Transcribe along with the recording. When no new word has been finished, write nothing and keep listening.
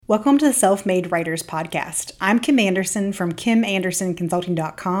Welcome to the Self-Made Writers Podcast. I'm Kim Anderson from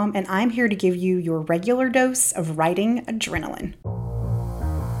KimAndersonConsulting.com, and I'm here to give you your regular dose of writing adrenaline.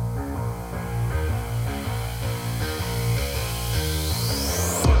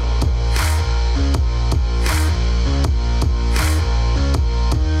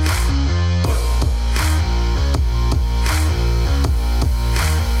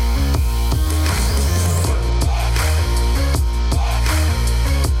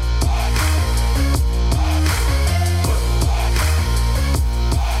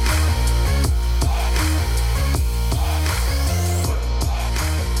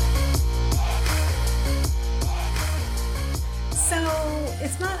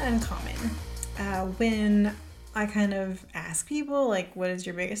 It's not uncommon when I kind of ask people, like, what is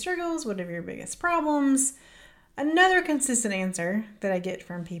your biggest struggles? What are your biggest problems? Another consistent answer that I get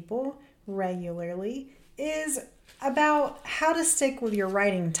from people regularly is about how to stick with your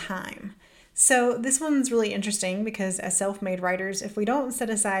writing time. So this one's really interesting because as self-made writers, if we don't set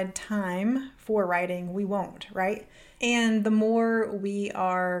aside time for writing, we won't, right? And the more we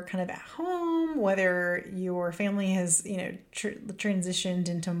are kind of at home, whether your family has, transitioned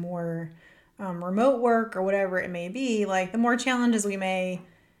into more remote work or whatever it may be, like the more challenges we may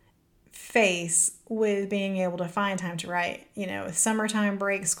face with being able to find time to write, summertime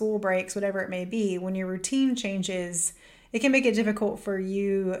breaks, school breaks, whatever it may be, when your routine changes, it can make it difficult for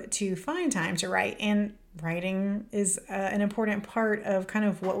you to find time to write. And writing is an important part of kind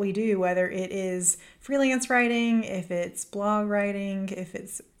of what we do, whether it is freelance writing, if it's blog writing, if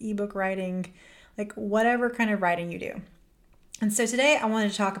it's ebook writing, like whatever kind of writing you do. And so today I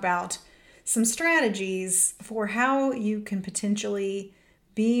wanted to talk about some strategies for how you can potentially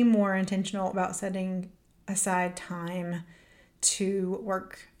be more intentional about setting aside time to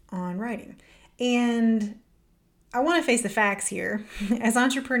work on writing. And I want to face the facts here. As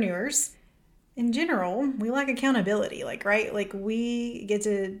entrepreneurs, in general, we lack accountability, right? Like we get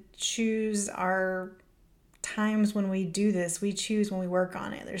to choose our times when we do this. We choose when we work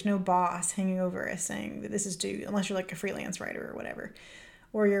on it. There's no boss hanging over us saying that this is due, unless you're like a freelance writer or whatever.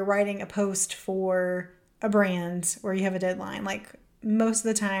 Or you're writing a post for a brand where you have a deadline. Like most of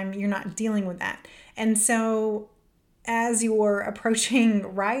the time, you're not dealing with that. And so as you're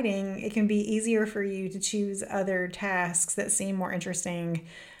approaching writing, it can be easier for you to choose other tasks that seem more interesting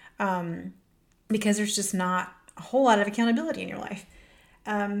because there's just not a whole lot of accountability in your life.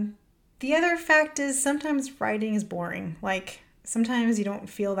 The other fact is sometimes writing is boring. Like sometimes you don't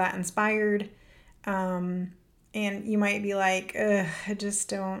feel that inspired and you might be like, I'm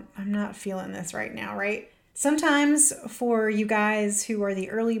not feeling this right now, right? Sometimes for you guys who are the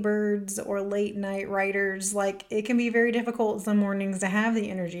early birds or late night writers, like it can be very difficult some mornings to have the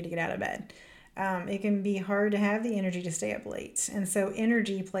energy to get out of bed. It can be hard to have the energy to stay up late. And so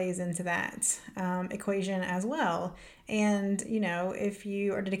energy plays into that equation as well. And, if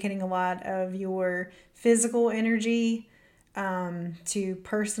you are dedicating a lot of your physical energy to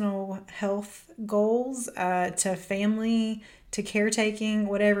personal health goals, to family, to caretaking,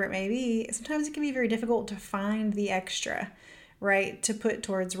 whatever it may be, sometimes it can be very difficult to find the extra, right, to put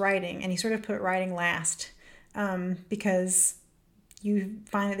towards writing. And you sort of put writing last because you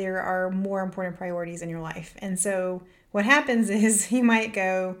find that there are more important priorities in your life. And so what happens is you might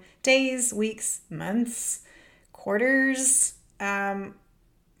go days, weeks, months, quarters,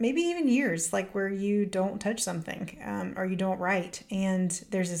 maybe even years, like where you don't touch something or you don't write. And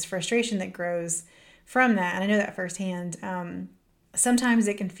there's this frustration that grows from that. And I know that firsthand. Sometimes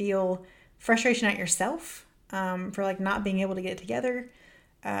it can feel frustration at yourself for like not being able to get it together.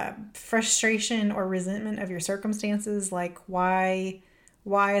 Frustration or resentment of your circumstances, like why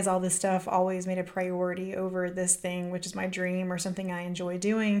is all this stuff always made a priority over this thing, which is my dream or something I enjoy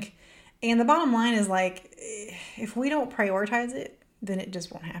doing. And the bottom line is like, if we don't prioritize it, then it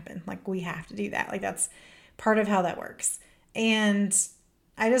just won't happen. Like we have to do that. Like that's part of how that works. And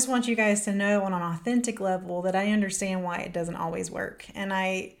I just want you guys to know on an authentic level that I understand why it doesn't always work. And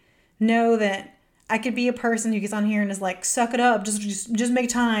I know that I could be a person who gets on here and is like, suck it up, just make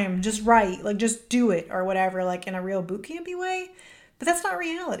time, just write, like just do it or whatever, like in a real boot campy way. But that's not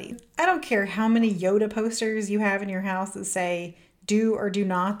reality. I don't care how many Yoda posters you have in your house that say do or do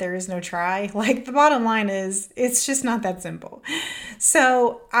not, there is no try. Like the bottom line is it's just not that simple.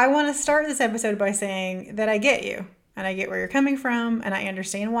 So I want to start this episode by saying that I get you and I get where you're coming from and I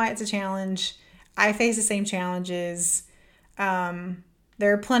understand why it's a challenge. I face the same challenges.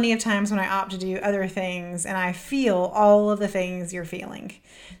 There are plenty of times when I opt to do other things and I feel all of the things you're feeling.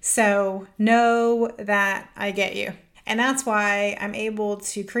 So know that I get you. And that's why I'm able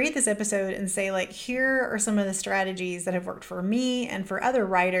to create this episode and say, like, here are some of the strategies that have worked for me and for other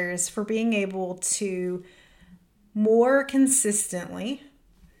writers for being able to more consistently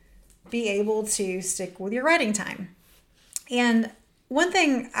be able to stick with your writing time. And one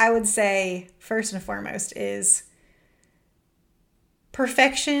thing I would say first and foremost is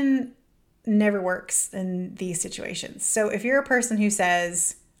perfection never works in these situations. So if you're a person who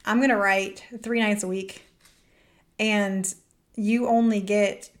says, I'm going to write 3 nights a week, and you only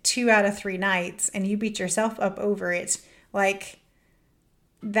get 2 out of 3 nights and you beat yourself up over it, like,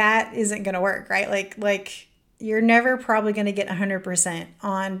 that isn't going to work, right? Like you're never probably going to get 100%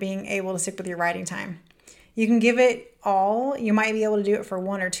 on being able to stick with your writing time. You can give it all. You might be able to do it for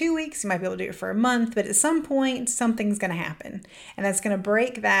 1 or 2 weeks. You might be able to do it for a month, but at some point, something's going to happen, and that's going to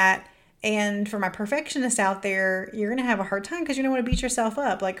break that. And for my perfectionists out there, you're going to have a hard time because you don't want to beat yourself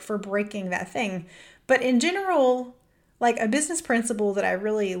up, like, for breaking that thing. But in general, like, a business principle that I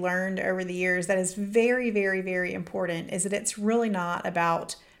really learned over the years that is very, very, very important is that it's really not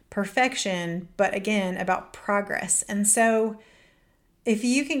about perfection, but again, about progress. And so if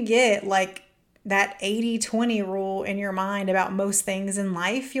you can get like that 80-20 rule in your mind about most things in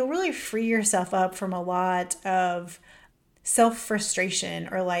life, you'll really free yourself up from a lot of self-frustration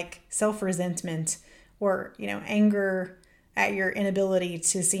or like self-resentment or, anger at your inability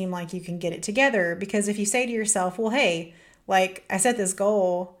to seem like you can get it together. Because if you say to yourself, well, hey, like, I set this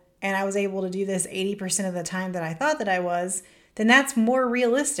goal and I was able to do this 80% of the time that I thought that I was, then that's more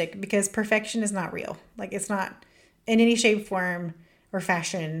realistic, because perfection is not real. Like, it's not in any shape, form, or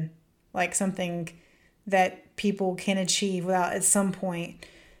fashion like something that people can achieve without at some point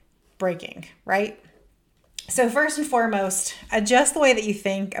breaking, right? So first and foremost, adjust the way that you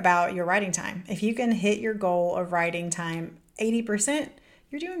think about your writing time. If you can hit your goal of writing time 80%,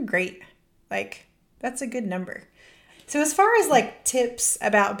 you're doing great. Like, that's a good number. So as far as like tips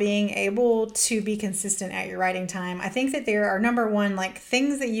about being able to be consistent at your writing time, I think that there are, number one, like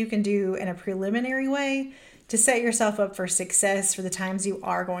things that you can do in a preliminary way to set yourself up for success for the times you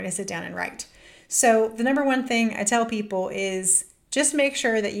are going to sit down and write. So the number one thing I tell people is just make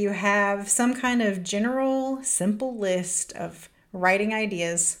sure that you have some kind of general, simple list of writing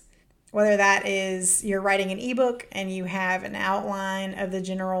ideas. Whether that is you're writing an ebook and you have an outline of the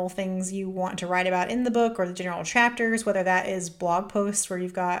general things you want to write about in the book or the general chapters, whether that is blog posts where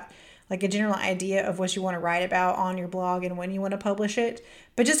you've got like a general idea of what you want to write about on your blog and when you want to publish it.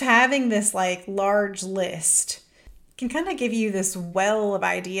 But just having this like large list can kind of give you this well of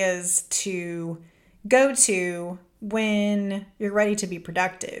ideas to go to when you're ready to be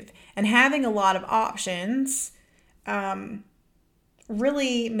productive. And having a lot of options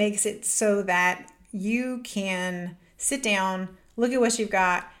really makes it so that you can sit down, look at what you've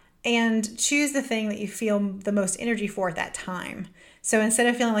got, and choose the thing that you feel the most energy for at that time. So instead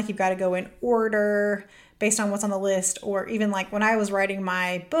of feeling like you've got to go in order based on what's on the list, or even like when I was writing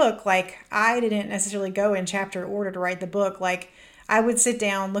my book, like I didn't necessarily go in chapter order to write the book. Like I would sit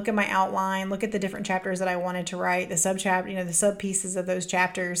down, look at my outline, look at the different chapters that I wanted to write, the subchapter, the sub pieces of those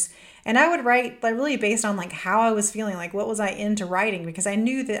chapters. And I would write like really based on like how I was feeling, like what was I into writing, because I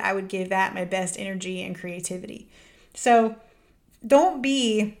knew that I would give that my best energy and creativity. So don't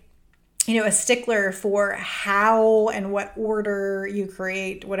be, a stickler for how and what order you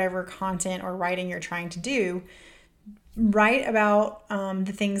create whatever content or writing you're trying to do. Write about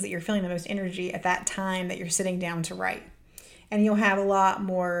the things that you're feeling the most energy at that time that you're sitting down to write. And you'll have a lot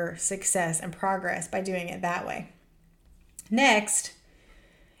more success and progress by doing it that way. Next,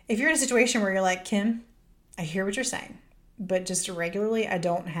 if you're in a situation where you're like, Kim, I hear what you're saying, but just regularly, I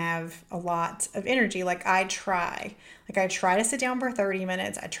don't have a lot of energy. Like I try to sit down for 30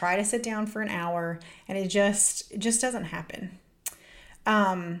 minutes. I try to sit down for an hour, and it just doesn't happen.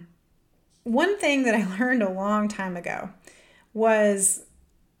 One thing that I learned a long time ago was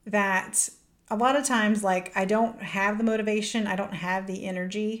that a lot of times, like, I don't have the motivation, I don't have the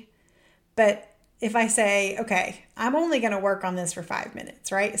energy, but if I say, okay, I'm only going to work on this for 5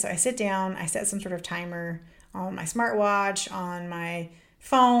 minutes, right? So I sit down, I set some sort of timer on my smartwatch, on my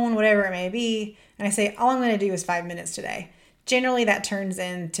phone, whatever it may be, and I say, all I'm going to do is 5 minutes today. Generally, that turns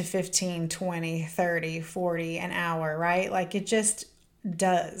into 15, 20, 30, 40, an hour, right? Like it just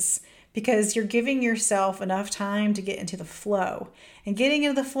does. Because you're giving yourself enough time to get into the flow. And getting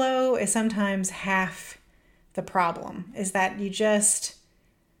into the flow is sometimes half the problem, is that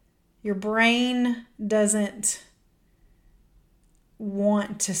your brain doesn't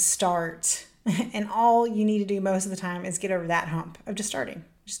want to start. And all you need to do most of the time is get over that hump of just starting,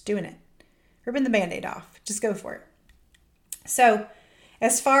 just doing it. Ripping the Band-Aid off. Just go for it. So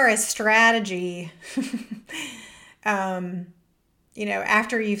as far as strategy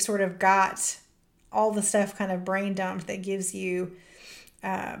After you've sort of got all the stuff kind of brain dumped that gives you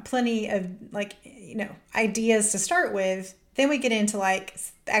plenty of ideas to start with, then we get into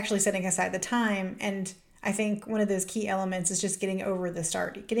actually setting aside the time. And I think one of those key elements is just getting over the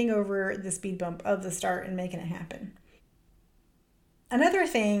start, getting over the speed bump of the start and making it happen. Another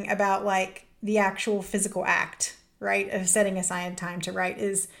thing about the actual physical act, right, of setting aside time to write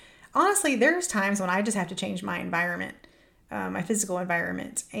is honestly, there's times when I just have to change my environment, my physical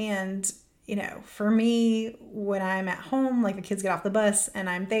environment. And, for me, when I'm at home, the kids get off the bus and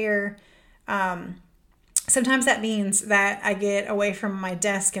I'm there, sometimes that means that I get away from my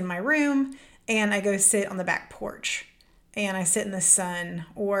desk in my room and I go sit on the back porch and I sit in the sun,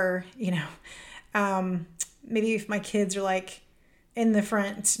 or, maybe if my kids are in the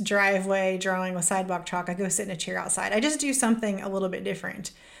front driveway drawing with sidewalk chalk, I go sit in a chair outside. I just do something a little bit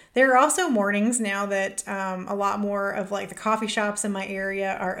different. There are also mornings now that a lot more of the coffee shops in my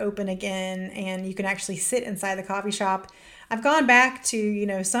area are open again, and you can actually sit inside the coffee shop. I've gone back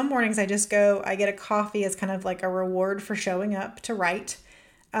to, some mornings I just go, I get a coffee as kind of a reward for showing up to write.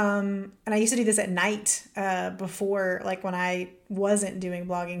 And I used to do this at night before, when I wasn't doing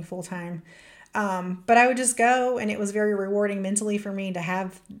blogging full time. But I would just go, and it was very rewarding mentally for me to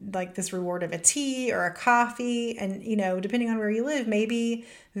have this reward of a tea or a coffee. And, depending on where you live, maybe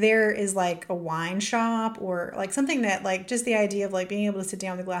there is a wine shop or something that just the idea of being able to sit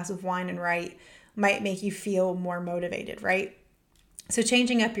down with a glass of wine and write might make you feel more motivated, right? So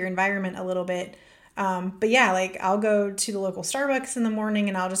changing up your environment a little bit. But yeah, I'll go to the local Starbucks in the morning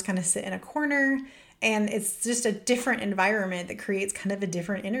and I'll just kind of sit in a corner. And it's just a different environment that creates kind of a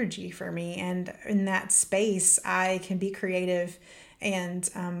different energy for me. And in that space, I can be creative and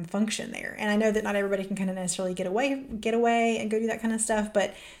function there. And I know that not everybody can kind of necessarily get away and go do that kind of stuff.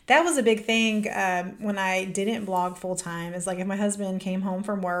 But that was a big thing when I didn't blog full time. Is if my husband came home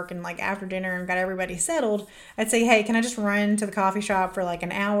from work and after dinner and got everybody settled, I'd say, hey, can I just run to the coffee shop for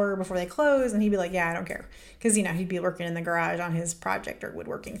an hour before they close? And he'd be like, yeah, I don't care. Because, he'd be working in the garage on his project or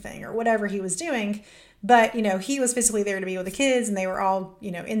woodworking thing or whatever he was doing. But, he was physically there to be with the kids, and they were all,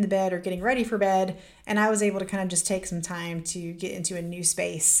 in the bed or getting ready for bed. And I was able to kind of just take some time to get into a new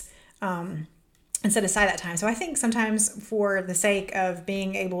space and set aside that time. So I think sometimes for the sake of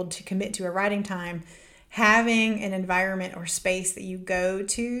being able to commit to a writing time, having an environment or space that you go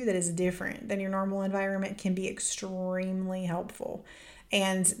to that is different than your normal environment can be extremely helpful.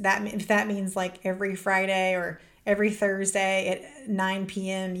 And if that means every Friday or every Thursday at 9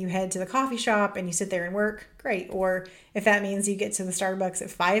 p.m. you head to the coffee shop and you sit there and work, great. Or if that means you get to the Starbucks at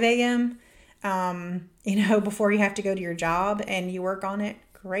 5 a.m., before you have to go to your job and you work on it,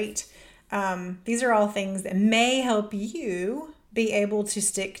 great. These are all things that may help you be able to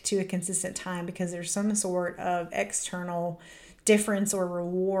stick to a consistent time because there's some sort of external difference or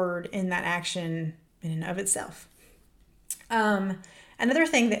reward in that action in and of itself. Another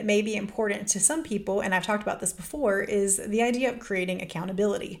thing that may be important to some people, and I've talked about this before, is the idea of creating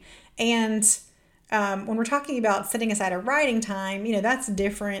accountability. And when we're talking about setting aside a writing time, that's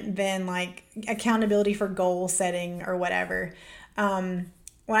different than accountability for goal setting or whatever. When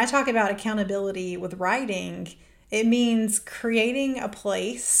I talk about accountability with writing, it means creating a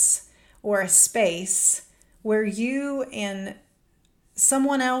place or a space where you and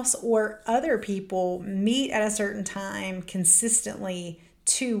someone else or other people meet at a certain time consistently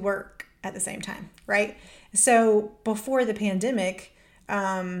to work at the same time, right? So before the pandemic,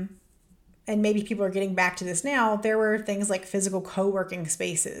 and maybe people are getting back to this now, there were things like physical co-working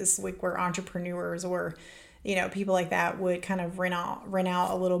spaces, where entrepreneurs or people like that would kind of rent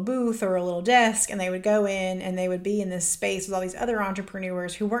out a little booth or a little desk, and they would go in and they would be in this space with all these other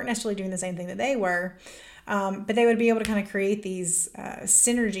entrepreneurs who weren't necessarily doing the same thing that they were. But they would be able to kind of create these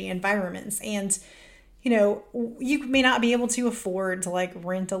synergy environments. And, you may not be able to afford to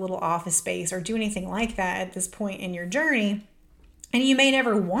rent a little office space or do anything like that at this point in your journey. And you may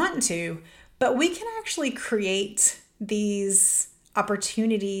never want to, but we can actually create these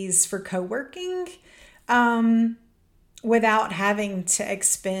opportunities for co-working without having to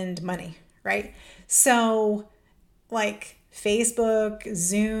expend money, right? So Facebook,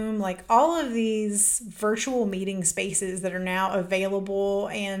 Zoom, all of these virtual meeting spaces that are now available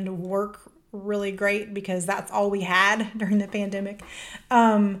and work really great because that's all we had during the pandemic.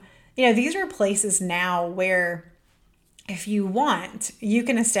 These are places now where if you want, you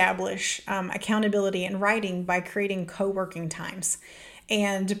can establish accountability in writing by creating co-working times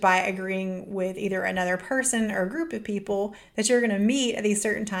and by agreeing with either another person or a group of people that you're going to meet at these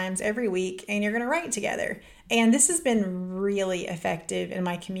certain times every week and you're going to write together. And this has been really effective in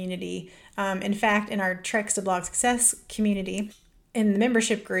my community. In fact, in our Treks to Blog Success community, in the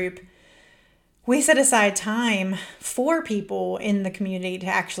membership group, we set aside time for people in the community to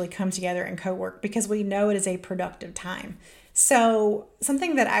actually come together and co-work because we know it is a productive time. So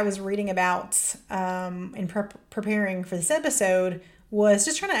something that I was reading about in preparing for this episode was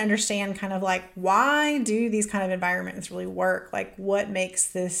just trying to understand kind of like, why do these kind of environments really work? Like, what makes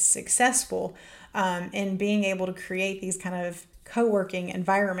this successful in being able to create these kind of co-working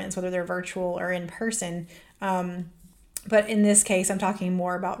environments, whether they're virtual or in person. But in this case, I'm talking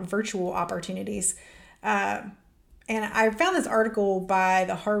more about virtual opportunities. And I found this article by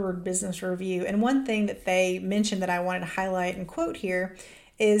the Harvard Business Review. And one thing that they mentioned that I wanted to highlight and quote here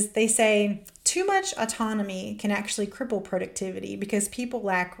is they say, too much autonomy can actually cripple productivity because people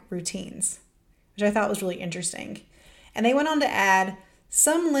lack routines, which I thought was really interesting. And they went on to add,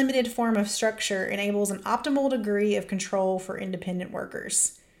 some limited form of structure enables an optimal degree of control for independent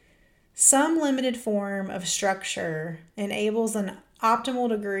workers. Some limited form of structure enables an optimal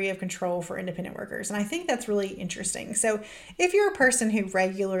degree of control for independent workers. And I think that's really interesting. So if you're a person who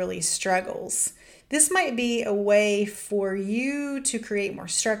regularly struggles, this might be a way for you to create more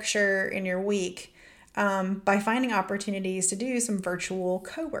structure in your week by finding opportunities to do some virtual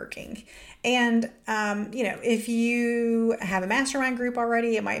co-working. And, if you have a mastermind group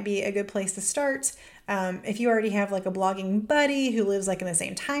already, it might be a good place to start. If you already have like a blogging buddy who lives like in the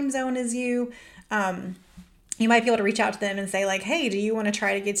same time zone as you, you might be able to reach out to them and say like, hey, do you want to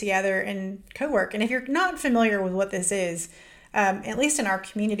try to get together and co-work? And if you're not familiar with what this is, at least in our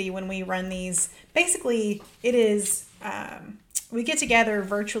community, when we run these, basically it is, we get together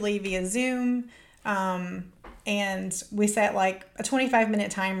virtually via Zoom, and we set like a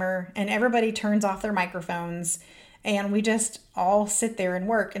 25-minute timer and everybody turns off their microphones and we just all sit there and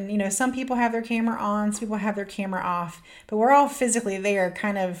work. And, some people have their camera on, some people have their camera off, but we're all physically there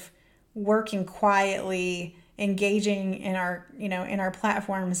kind of working quietly, engaging in our, in our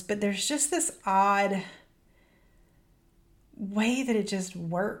platforms. But there's just this odd way that it just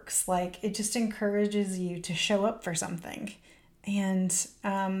works. Like it just encourages you to show up for something. And,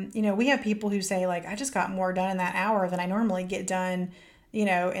 we have people who say like, I just got more done in that hour than I normally get done,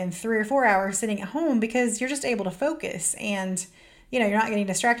 in 3 or 4 hours sitting at home, because you're just able to focus and, you're not getting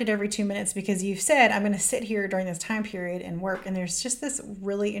distracted every 2 minutes because you've said, I'm going to sit here during this time period and work. And there's just this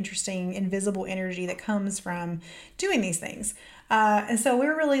really interesting invisible energy that comes from doing these things. And so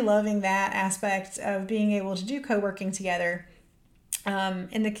we're really loving that aspect of being able to do co-working together,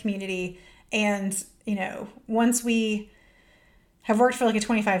 in the community. And, once we have worked for like a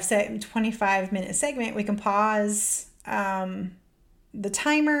 25-minute segment, we can pause the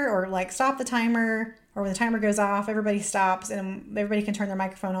timer or like stop the timer, or when the timer goes off, everybody stops and everybody can turn their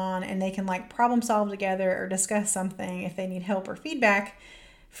microphone on and they can like problem solve together or discuss something if they need help or feedback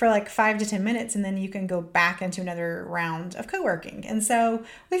for like 5 to 10 minutes. And then you can go back into another round of co-working. And so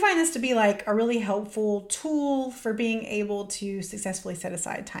we find this to be like a really helpful tool for being able to successfully set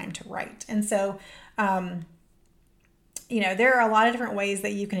aside time to write. And so, there are a lot of different ways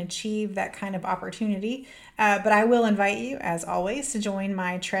that you can achieve that kind of opportunity. But I will invite you, as always, to join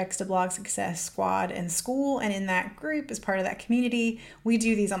my Treks to Blog Success squad and school. And in that group, as part of that community, we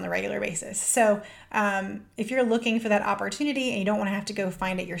do these on the regular basis. So if you're looking for that opportunity and you don't want to have to go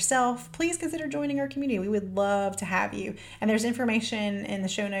find it yourself, please consider joining our community. We would love to have you. And there's information in the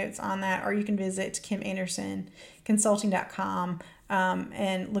show notes on that, or you can visit KimAndersonConsulting.com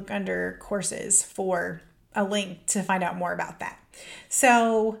and look under courses for a link to find out more about that.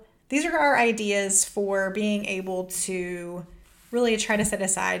 So these are our ideas for being able to really try to set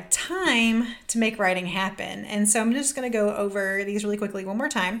aside time to make writing happen. And so I'm just going to go over these really quickly one more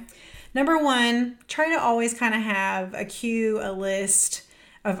time. Number one, try to always kind of have a cue, a list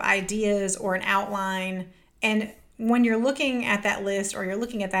of ideas or an outline. And when you're looking at that list or you're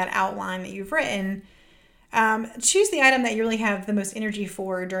looking at that outline that you've written, choose the item that you really have the most energy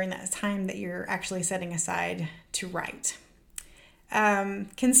for during that time that you're actually setting aside to write.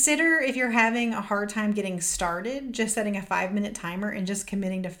 Consider if you're having a hard time getting started, just setting a 5-minute timer and just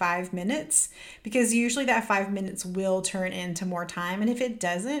committing to 5 minutes, because usually that 5 minutes will turn into more time. And if it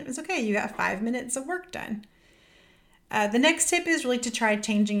doesn't, it's okay. You got 5 minutes of work done. The next tip is really to try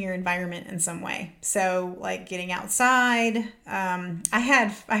changing your environment in some way. So like getting outside.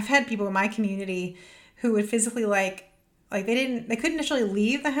 I've had people in my community who would physically they couldn't necessarily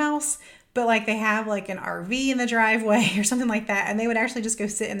leave the house, but like they have like an RV in the driveway or something like that. And they would actually just go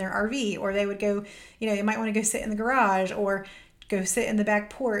sit in their RV, or they would go, they might want to go sit in the garage or go sit in the back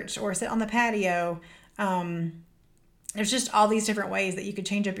porch or sit on the patio. There's just all these different ways that you could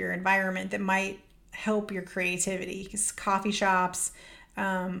change up your environment that might help your creativity. Coffee shops,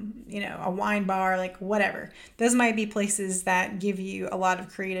 a wine bar, like whatever. Those might be places that give you a lot of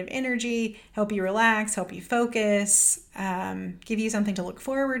creative energy, help you relax, help you focus, give you something to look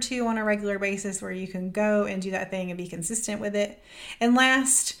forward to on a regular basis where you can go and do that thing and be consistent with it. And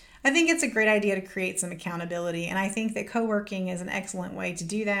last, I think it's a great idea to create some accountability. And I think that co-working is an excellent way to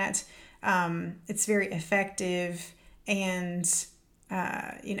do that. It's very effective, and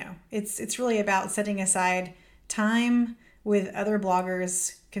it's really about setting aside time with other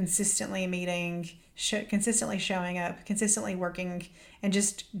bloggers, consistently meeting, consistently showing up, consistently working, and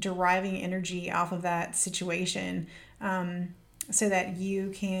just deriving energy off of that situation, so that you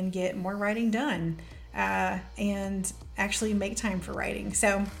can get more writing done and actually make time for writing.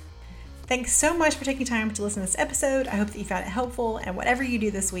 So thanks so much for taking time to listen to this episode. I hope that you found it helpful, and whatever you do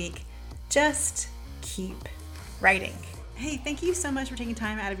this week, just keep writing. Hey, thank you so much for taking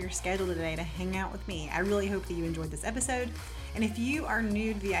time out of your schedule today to hang out with me. I really hope that you enjoyed this episode. And if you are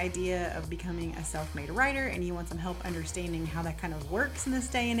new to the idea of becoming a self-made writer and you want some help understanding how that kind of works in this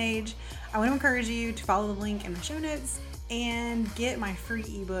day and age, I want to encourage you to follow the link in the show notes and get my free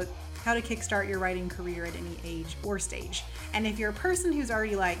ebook, How to Kickstart Your Writing Career at Any Age or Stage. And if you're a person who's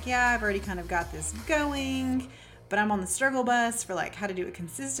already like, yeah, I've already kind of got this going, but I'm on the struggle bus for like how to do it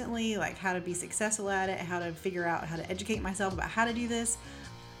consistently, like how to be successful at it, how to figure out how to educate myself about how to do this,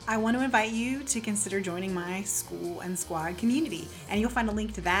 I want to invite you to consider joining my School and Squad community. And you'll find a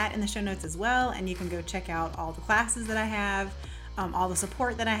link to that in the show notes as well. And you can go check out all the classes that I have, all the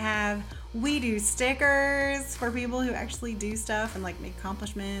support that I have. We do stickers for people who actually do stuff and like make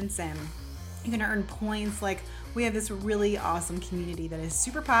accomplishments, and you can earn points. Like, we have this really awesome community that is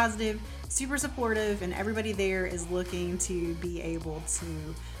super positive, super supportive, and everybody there is looking to be able to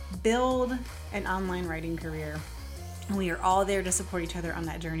build an online writing career. And we are all there to support each other on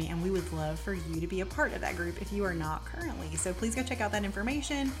that journey, and we would love for you to be a part of that group if you are not currently. So please go check out that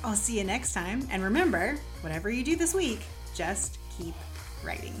information. I'll see you next time, and remember, whatever you do this week, just keep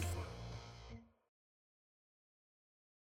writing.